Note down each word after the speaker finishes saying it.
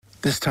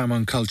This time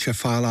on Culture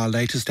File, our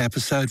latest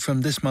episode from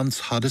this month's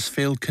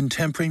Huddersfield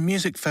Contemporary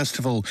Music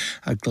Festival,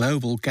 a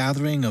global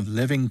gathering of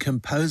living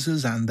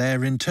composers and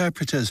their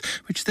interpreters,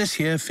 which this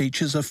year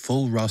features a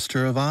full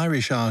roster of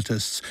Irish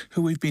artists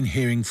who we've been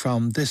hearing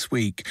from this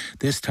week.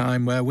 This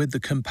time we're with the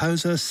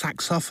composer,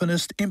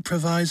 saxophonist,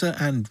 improviser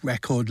and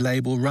record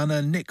label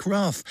runner Nick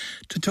Roth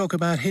to talk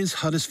about his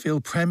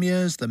Huddersfield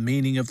premieres, the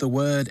meaning of the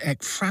word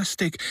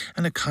ekphrastic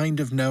and a kind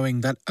of knowing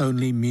that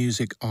only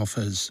music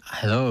offers.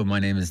 Hello, my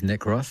name is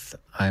Nick Roth.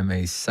 I'm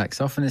a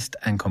saxophonist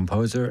and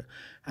composer,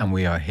 and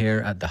we are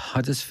here at the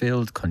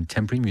Huddersfield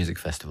Contemporary Music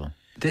Festival.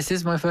 This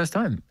is my first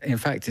time. In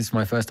fact, it's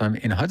my first time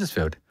in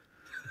Huddersfield.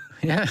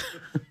 Yeah.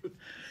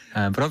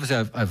 But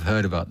obviously I've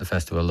heard about the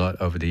festival a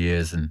lot over the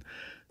years and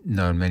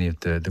known many of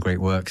the great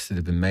works that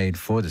have been made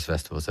for this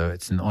festival, so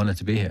it's an honour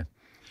to be here.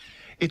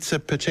 It's a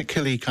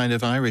particularly kind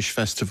of Irish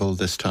festival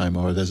this time,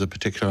 or there's a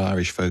particular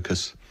Irish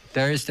focus?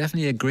 There is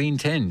definitely a green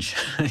tinge,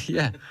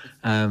 yeah.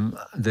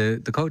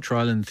 The Culture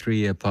Ireland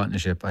 3-year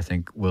partnership, I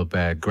think, will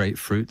bear great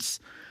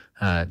fruits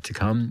to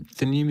come.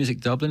 The New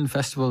Music Dublin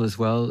Festival as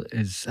well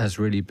has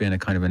really been a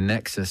kind of a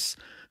nexus.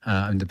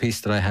 And the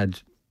piece that I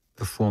had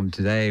performed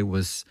today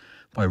was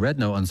by Red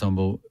Note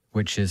Ensemble,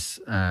 which is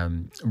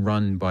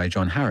run by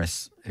John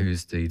Harris,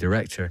 who's the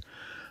director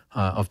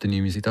of the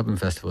New Music Dublin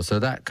Festival. So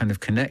that kind of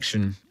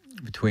connection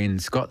between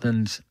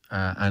Scotland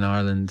and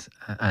Ireland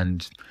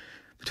and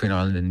between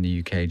Ireland and the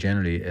UK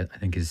generally, I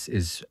think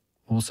is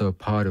also a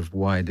part of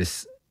why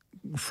this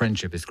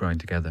friendship is growing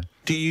together.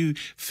 Do you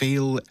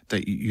feel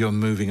that you're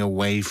moving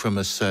away from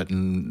a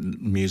certain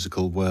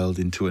musical world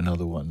into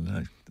another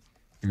one?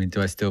 I mean,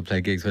 do I still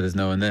play gigs where there's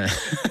no one there?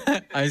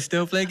 I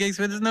still play gigs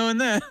where there's no one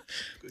there.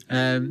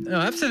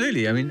 No,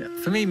 absolutely. I mean,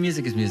 for me,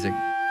 music is music.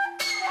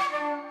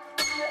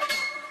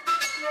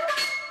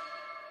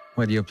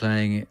 Whether you're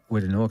playing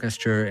with an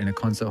orchestra in a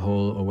concert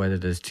hall or whether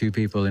there's two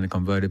people in a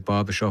converted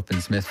barbershop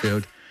in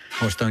Smithfield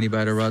or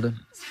Stoneybatter rather,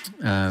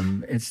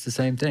 it's the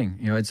same thing.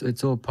 You know,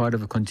 it's all part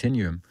of a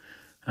continuum.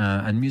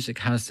 And music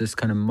has this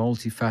kind of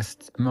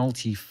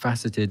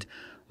multifaceted,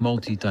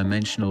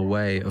 multi-dimensional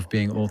way of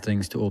being all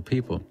things to all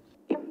people.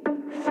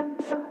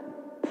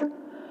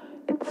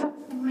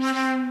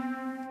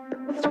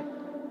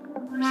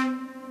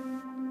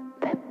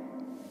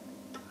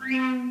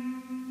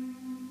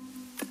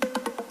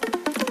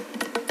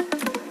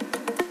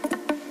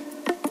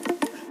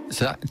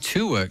 So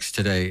two works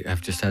today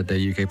have just had their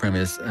UK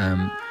premieres.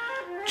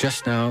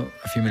 Just now,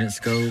 a few minutes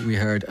ago, we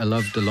heard A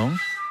Love DeLong,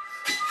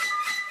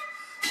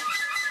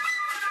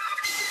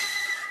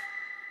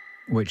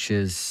 which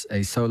is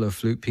a solo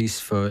flute piece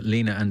for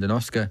Lena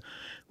Andonovska,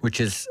 which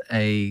is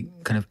a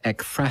kind of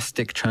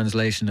ekphrastic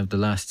translation of the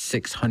last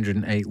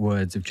 608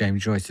 words of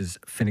James Joyce's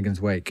Finnegan's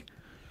Wake.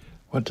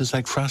 What does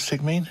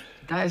ekphrastic mean?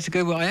 That is a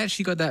good one. I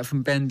actually got that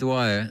from Ben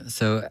Dwyer,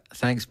 so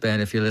thanks,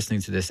 Ben, if you're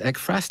listening to this.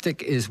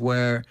 Ekphrastic is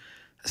where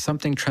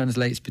something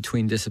translates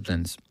between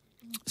disciplines.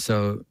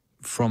 So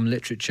from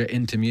literature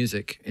into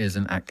music is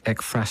an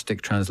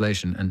ekphrastic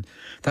translation. And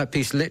that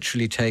piece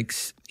literally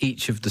takes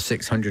each of the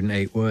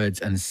 608 words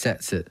and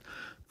sets it.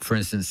 For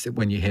instance,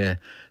 when you hear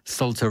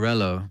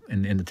Saltarello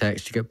in the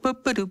text, you go...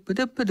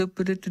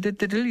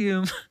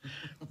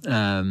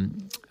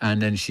 and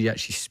then she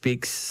actually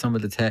speaks some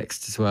of the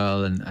text as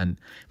well.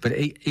 But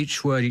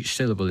each word, each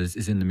syllable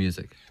is in the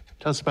music.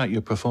 Tell us about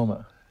your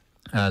performer.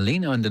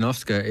 Lena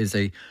Andonovska is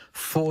a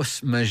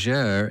force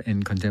majeure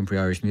in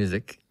contemporary Irish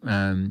music.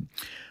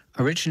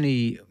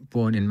 Originally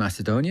born in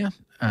Macedonia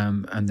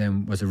and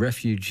then was a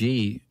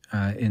refugee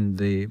in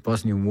the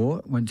Bosnian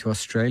War, went to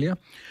Australia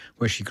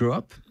where she grew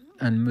up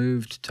and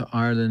moved to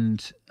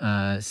Ireland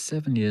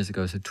 7 years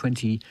ago, so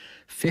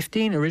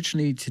 2015,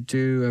 originally to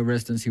do a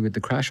residency with the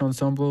Crash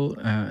Ensemble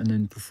and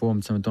then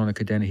performed some of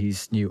Donncha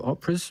Dennehy's new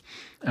operas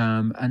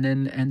and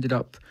then ended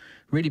up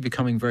really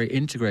becoming very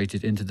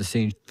integrated into the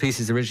scene.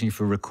 Pieces originally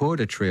for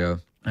Recorder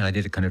Trio, and I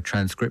did a kind of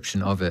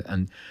transcription of it,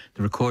 and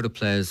the recorder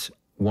players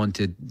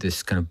wanted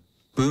this kind of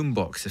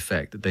boombox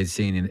effect that they'd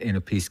seen in a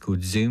piece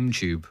called Zoom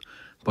Tube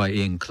by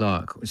Ian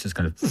Clarke, which is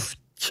kind of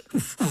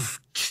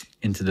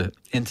into the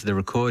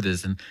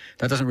recorders, and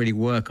that doesn't really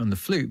work on the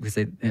flute because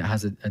it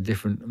has a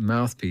different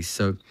mouthpiece.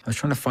 So I was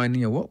trying to find,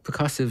 what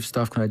percussive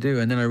stuff can I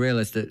do? And then I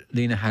realized that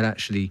Lena had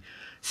actually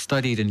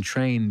studied and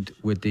trained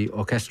with the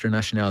Orquestra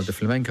Nacional de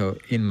Flamenco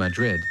in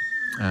Madrid.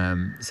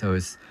 So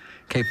is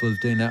capable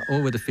of doing that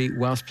all with the feet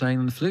whilst playing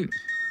on the flute,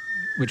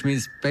 which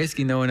means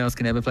basically no one else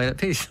can ever play that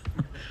piece.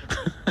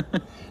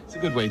 It's a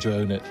good way to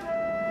own it.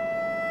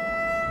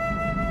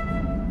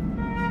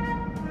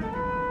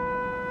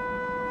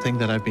 Thing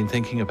that I've been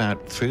thinking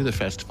about through the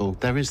festival,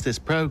 there is this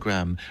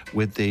program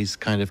with these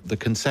kind of the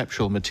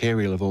conceptual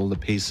material of all the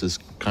pieces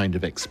kind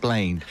of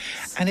explained,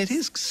 and it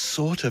is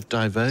sort of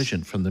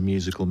divergent from the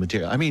musical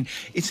material. I mean,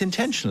 it's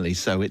intentionally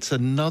so. It's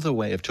another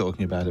way of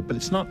talking about it, but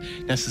it's not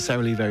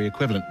necessarily very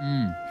equivalent.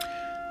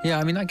 Yeah,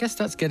 I mean, I guess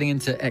that's getting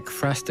into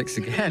ekphrastics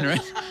again,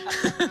 right?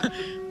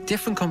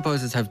 Different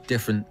composers have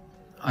different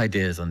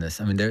ideas on this.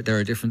 I mean, there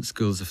are different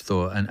schools of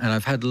thought, and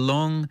I've had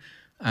long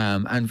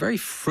and very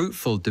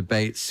fruitful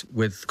debates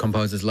with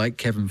composers like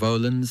Kevin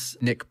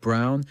Volans, Nick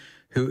Brown,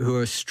 who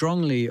are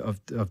strongly of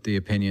the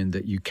opinion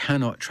that you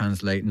cannot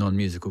translate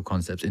non-musical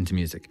concepts into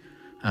music.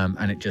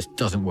 And it just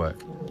doesn't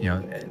work.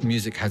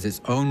 Music has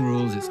its own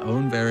rules, its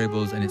own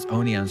variables, and it's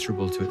only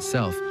answerable to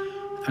itself.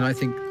 And I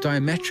think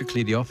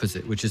diametrically the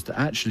opposite, which is that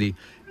actually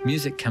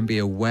music can be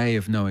a way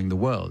of knowing the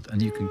world,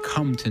 and you can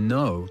come to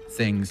know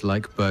things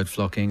like bird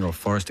flocking or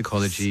forest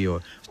ecology or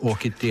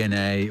orchid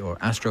DNA or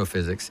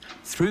astrophysics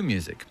through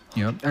music.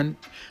 And I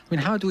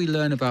mean, how do we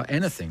learn about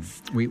anything?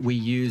 We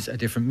use a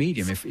different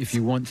medium. If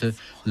you want to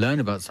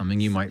learn about something,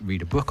 you might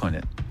read a book on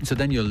it. So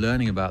then you're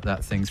learning about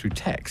that thing through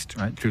text,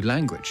 right? Through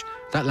language.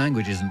 That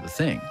language isn't the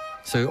thing.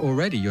 So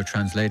already you're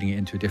translating it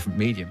into a different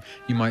medium.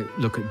 You might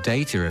look at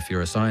data if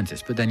you're a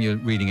scientist, but then you're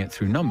reading it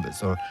through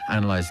numbers or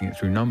analyzing it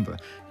through number.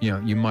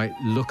 You might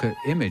look at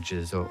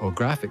images or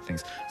graphic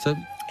things. So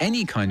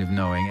any kind of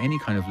knowing, any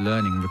kind of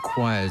learning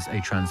requires a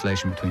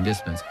translation between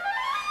disciplines.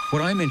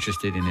 What I'm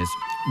interested in is,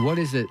 what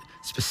is it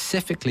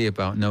specifically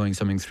about knowing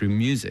something through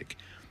music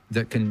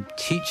that can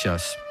teach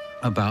us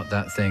about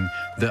that thing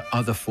that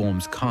other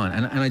forms can't?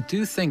 And I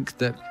do think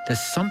that there's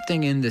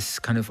something in this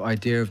kind of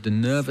idea of the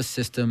nervous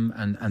system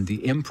and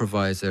the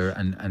improviser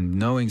and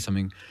knowing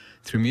something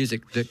through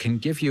music that can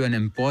give you an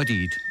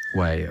embodied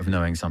way of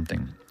knowing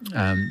something,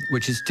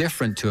 which is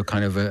different to a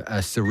kind of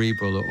a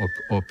cerebral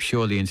or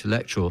purely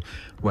intellectual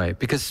way.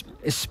 Because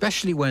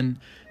especially when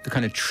the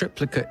kind of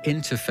triplicate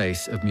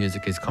interface of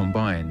music is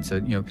combined,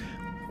 so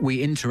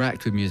we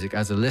interact with music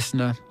as a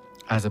listener,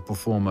 as a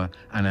performer,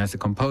 and as a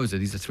composer.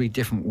 These are three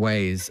different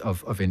ways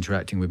of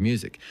interacting with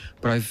music.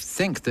 But I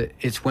think that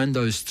it's when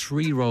those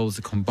three roles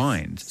are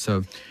combined,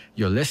 so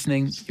you're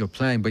listening, you're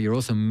playing, but you're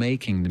also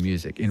making the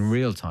music in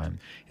real time.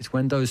 It's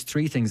when those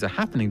three things are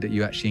happening that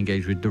you actually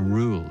engage with the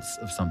rules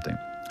of something.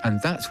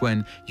 And that's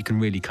when you can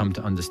really come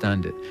to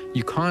understand it.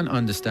 You can't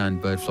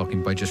understand bird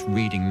flocking by just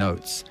reading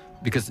notes,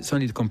 because it's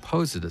only the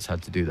composer that's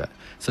had to do that.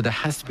 So there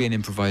has to be an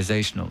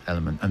improvisational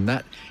element, and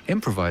that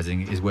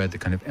improvising is where the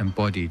kind of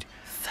embodied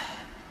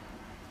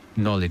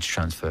knowledge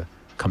transfer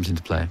comes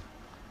into play.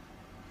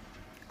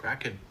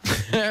 Cracking.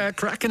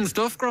 Cracking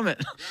stuff,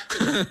 Gromit.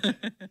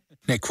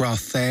 Nick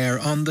Roth there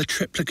on the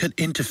triplicate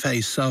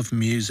interface of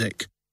music.